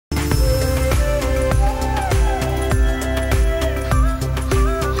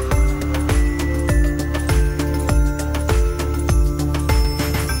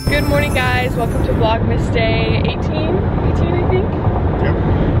guys, welcome to Vlogmas day 18 I think?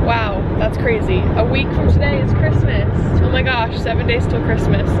 Yep. Wow, that's crazy. A week from today is Christmas. Oh my gosh, 7 days till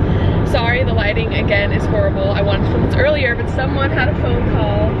Christmas. Sorry, the lighting again is horrible. I wanted to film this earlier, but someone had a phone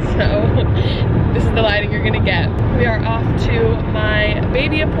call, so this is the lighting you're gonna get. We are off to my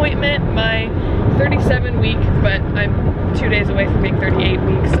baby appointment, my 37 week, but I'm 2 days away from being 38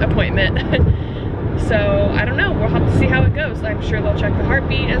 weeks appointment. So I don't know, we'll have to see how it goes. I'm sure they'll check the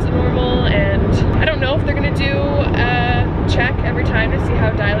heartbeat as normal, and I don't know if they're gonna do a check every time to see how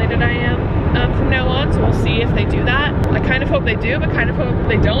dilated I am from now on, so we'll see if they do that. I kind of hope they do, but kind of hope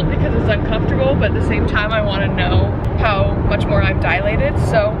they don't because it's uncomfortable, but at the same time I want to know how much more I'm dilated,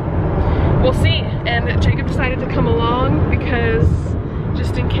 so we'll see. And Jacob decided to come along because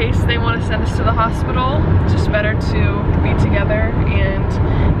just in case they want to send us to the hospital, it's just better to be together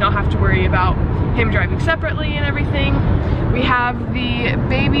and not have to worry about him driving separately and everything. We have the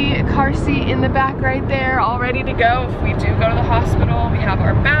baby car seat in the back right there, all ready to go if we do go to the hospital. We have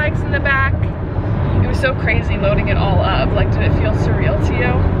our bags in the back. It was so crazy loading it all up. Like, did it feel surreal to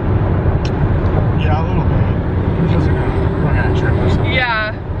you? Yeah, a little bit. It feels like we're on a trip or something.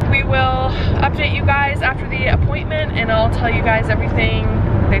 Yeah. We will update you guys after the appointment, and I'll tell you guys everything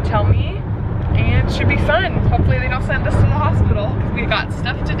they tell me, and it should be fun. Hopefully they don't send us to the hospital because we got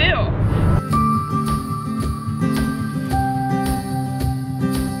stuff to do.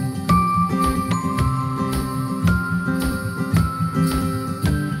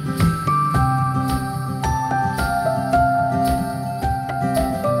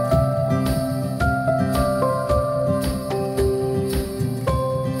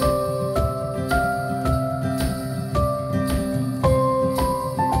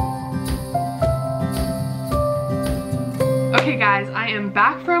 Okay guys, I am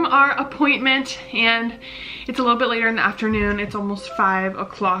back from our appointment and it's a little bit later in the afternoon. It's almost 5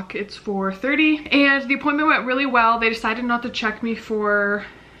 o'clock. It's 4:30 and the appointment went really well. They decided not to check me for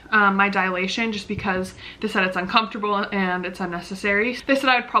my dilation just because they said it's uncomfortable and it's unnecessary. They said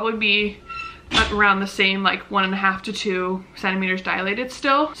I'd probably be around the same, like 1.5 to 2 centimeters dilated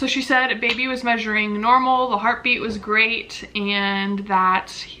still. So she said baby was measuring normal, the heartbeat was great, and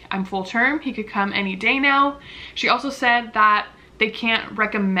that I'm full term. He could come any day now. She also said that they can't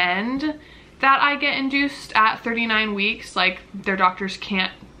recommend that I get induced at 39 weeks. Like, their doctors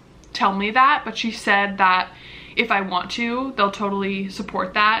can't tell me that, but she said that if I want to, they'll totally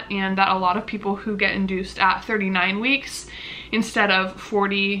support that, and that a lot of people who get induced at 39 weeks instead of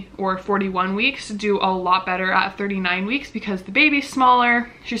 40 or 41 weeks do a lot better at 39 weeks because the baby's smaller.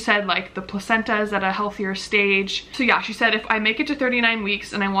 She said like the placenta is at a healthier stage. So yeah, she said if I make it to 39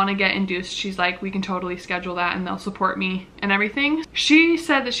 weeks and I want to get induced, she's like, we can totally schedule that and they'll support me and everything. She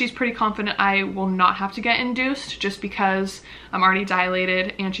said that she's pretty confident I will not have to get induced just because I'm already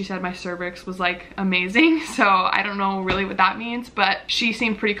dilated, and she said my cervix was like amazing. So I don't know really what that means, but she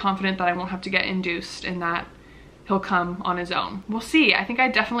seemed pretty confident that I won't have to get induced and that he'll come on his own. We'll see. I think I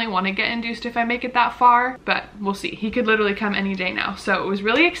definitely want to get induced if I make it that far, but we'll see. He could literally come any day now. So it was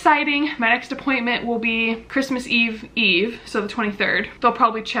really exciting. My next appointment will be Christmas Eve, so the 23rd. They'll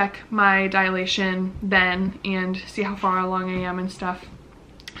probably check my dilation then and see how far along I am and stuff.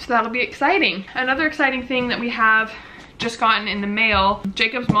 So that'll be exciting. Another exciting thing that we have just gotten in the mail,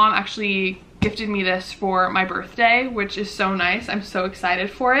 Jacob's mom actually gifted me this for my birthday, which is so nice. I'm so excited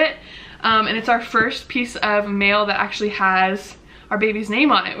for it. And it's our first piece of mail that actually has our baby's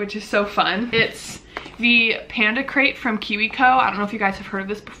name on it, which is so fun. It's the Panda Crate from KiwiCo. I don't know if you guys have heard of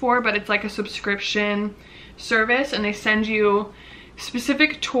this before, but it's like a subscription service, and they send you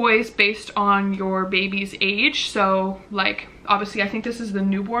specific toys based on your baby's age. So like, obviously I think this is the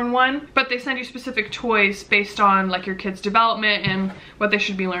newborn one, but they send you specific toys based on like your kid's development and what they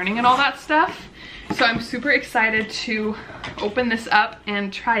should be learning and all that stuff. So I'm super excited to open this up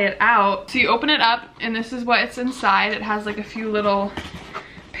and try it out. So you open it up and this is what it's inside. It has like a few little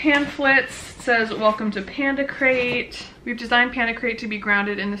pamphlets. It says, welcome to Panda Crate. We've designed Panda Crate to be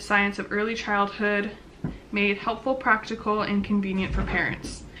grounded in the science of early childhood, made helpful, practical, and convenient for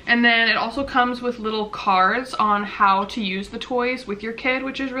parents. And then it also comes with little cards on how to use the toys with your kid,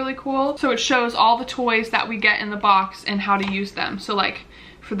 which is really cool. So it shows all the toys that we get in the box and how to use them. So like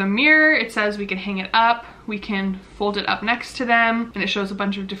for the mirror, it says we can hang it up, we can fold it up next to them, and it shows a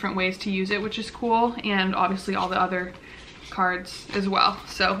bunch of different ways to use it, which is cool, and obviously all the other cards as well.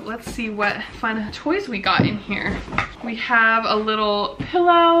 So let's see what fun toys we got in here. We have a little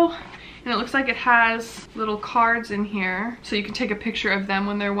pillow, and it looks like it has little cards in here, so you can take a picture of them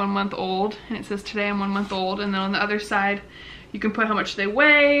when they're 1 month old, and it says today I'm 1 month old, and then on the other side you can put how much they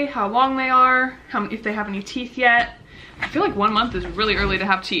weigh, how long they are, if they have any teeth yet. I feel like 1 month is really early to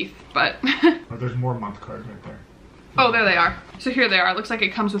have teeth, but. Oh, there's more month cards right there. Oh, there they are. So here they are. It looks like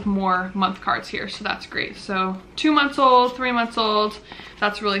it comes with more month cards here, so that's great. So 2 months old, 3 months old,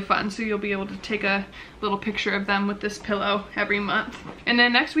 that's really fun. So you'll be able to take a little picture of them with this pillow every month. And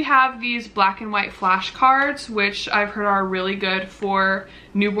then next we have these black and white flashcards, which I've heard are really good for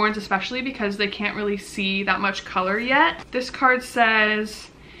newborns, especially because they can't really see that much color yet. This card says,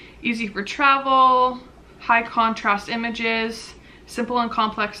 easy for travel, high contrast images, simple and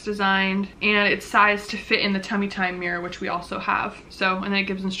complex designed, and it's sized to fit in the tummy time mirror, which we also have. So, and then it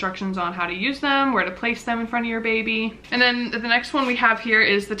gives instructions on how to use them, where to place them in front of your baby. And then the next one we have here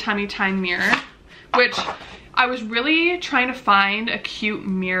is the tummy time mirror, which I was really trying to find a cute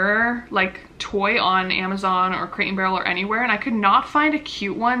mirror, like toy on Amazon or Crate & Barrel or anywhere, and I could not find a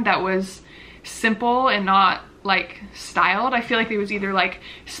cute one that was simple and not like styled. I feel like it was either like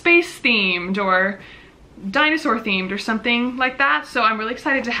space themed or dinosaur themed or something like that. So I'm really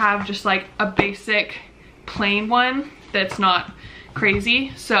excited to have just like a basic plain one that's not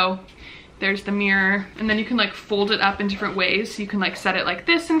crazy. So there's the mirror, and then you can like fold it up in different ways. So you can like set it like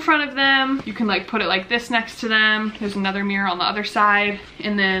this in front of them, you can like put it like this next to them, there's another mirror on the other side,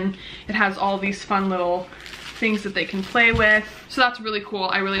 and then it has all these fun little things that they can play with. So that's really cool.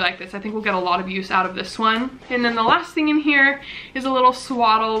 I really like this. I think we'll get a lot of use out of this one. And then the last thing in here is a little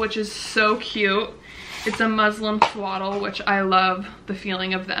swaddle, which is so cute. It's a Muslim swaddle, which I love the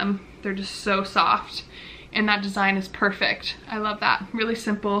feeling of them. They're just so soft, and that design is perfect. I love that. Really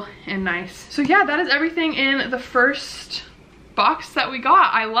simple and nice. So yeah, that is everything in the first box that we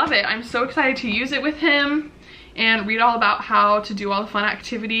got. I love it. I'm so excited to use it with him and read all about how to do all the fun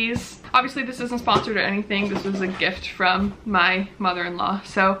activities. Obviously this isn't sponsored or anything. This was a gift from my mother-in-law.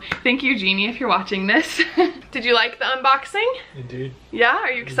 So thank you, Jeannie, if you're watching this. Did you like the unboxing? Indeed. Yeah,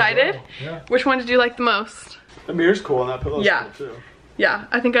 are you excited? Yeah. Which one did you like the most? The mirror's cool and that pillow's Yeah. cool too. Yeah,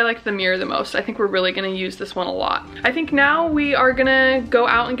 I think I like the mirror the most. I think we're really gonna use this one a lot. I think now we are gonna go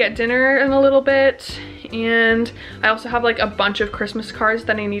out and get dinner in a little bit. And I also have like a bunch of Christmas cards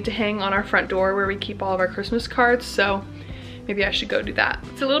that I need to hang on our front door where we keep all of our Christmas cards. So maybe I should go do that.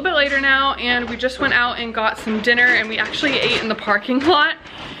 It's a little bit later now, and we just went out and got some dinner, and we actually ate in the parking lot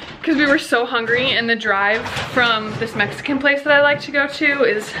because we were so hungry, and the drive from this Mexican place that I like to go to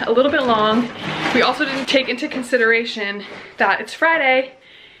is a little bit long. We also didn't take into consideration that it's Friday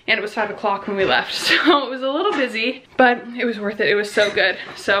and it was 5 o'clock when we left, so it was a little busy, but it was worth it. It was so good.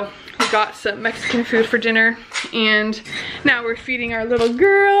 So we got some Mexican food for dinner, and now we're feeding our little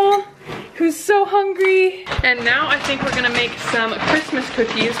girl who's so hungry. And now I think we're gonna make some Christmas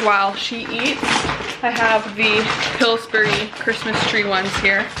cookies while she eats. I have the Pillsbury Christmas tree ones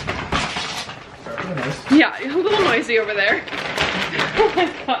here. Nice. Yeah, a little noisy over there. Oh my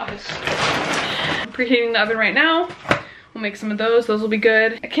gosh. I'm preheating the oven right now. We'll make some of those. Those will be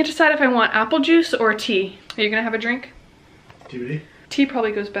good. I can't decide if I want apple juice or tea. Are you gonna have a drink? TBD. Tea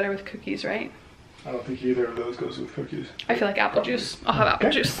probably goes better with cookies, right? I don't think either of those goes with cookies. I feel like apple juice. I'll have apple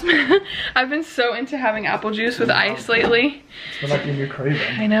juice. I've been so into having apple juice with ice lately. It's been like giving you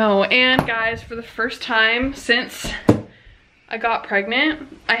craving. I know. And guys, for the first time since I got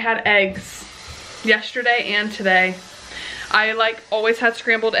pregnant, I had eggs yesterday and today. I like always had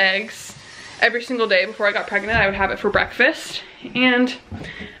scrambled eggs every single day before I got pregnant. I would have it for breakfast, and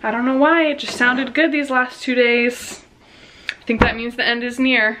I don't know why, it just sounded good these last 2 days. I think that means the end is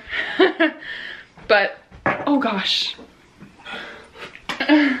near. But oh gosh,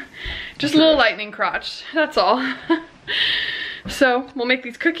 just a little lightning crotch, that's all. So we'll make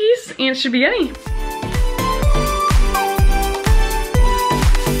these cookies and it should be yummy.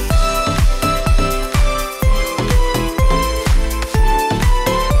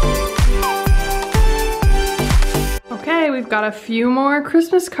 Okay, we've got a few more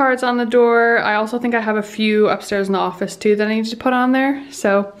Christmas cards on the door. I also think I have a few upstairs in the office too that I need to put on there.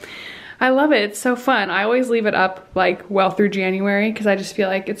 So I love it, it's so fun. I always leave it up like well through January because I just feel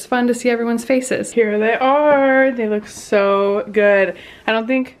like it's fun to see everyone's faces. Here they are, they look so good. I don't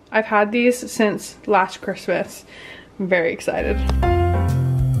think I've had these since last Christmas. I'm very excited.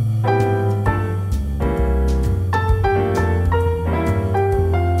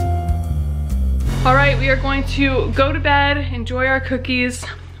 All right, we are going to go to bed, enjoy our cookies,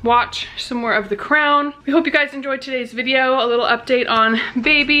 watch some more of The Crown. We hope you guys enjoyed today's video, a little update on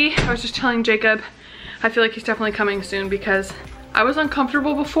baby. I was just telling Jacob, I feel like he's definitely coming soon because I was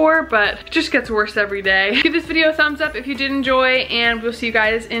uncomfortable before, but it just gets worse every day. Give this video a thumbs up if you did enjoy, and we'll see you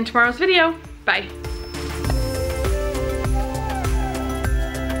guys in tomorrow's video. Bye.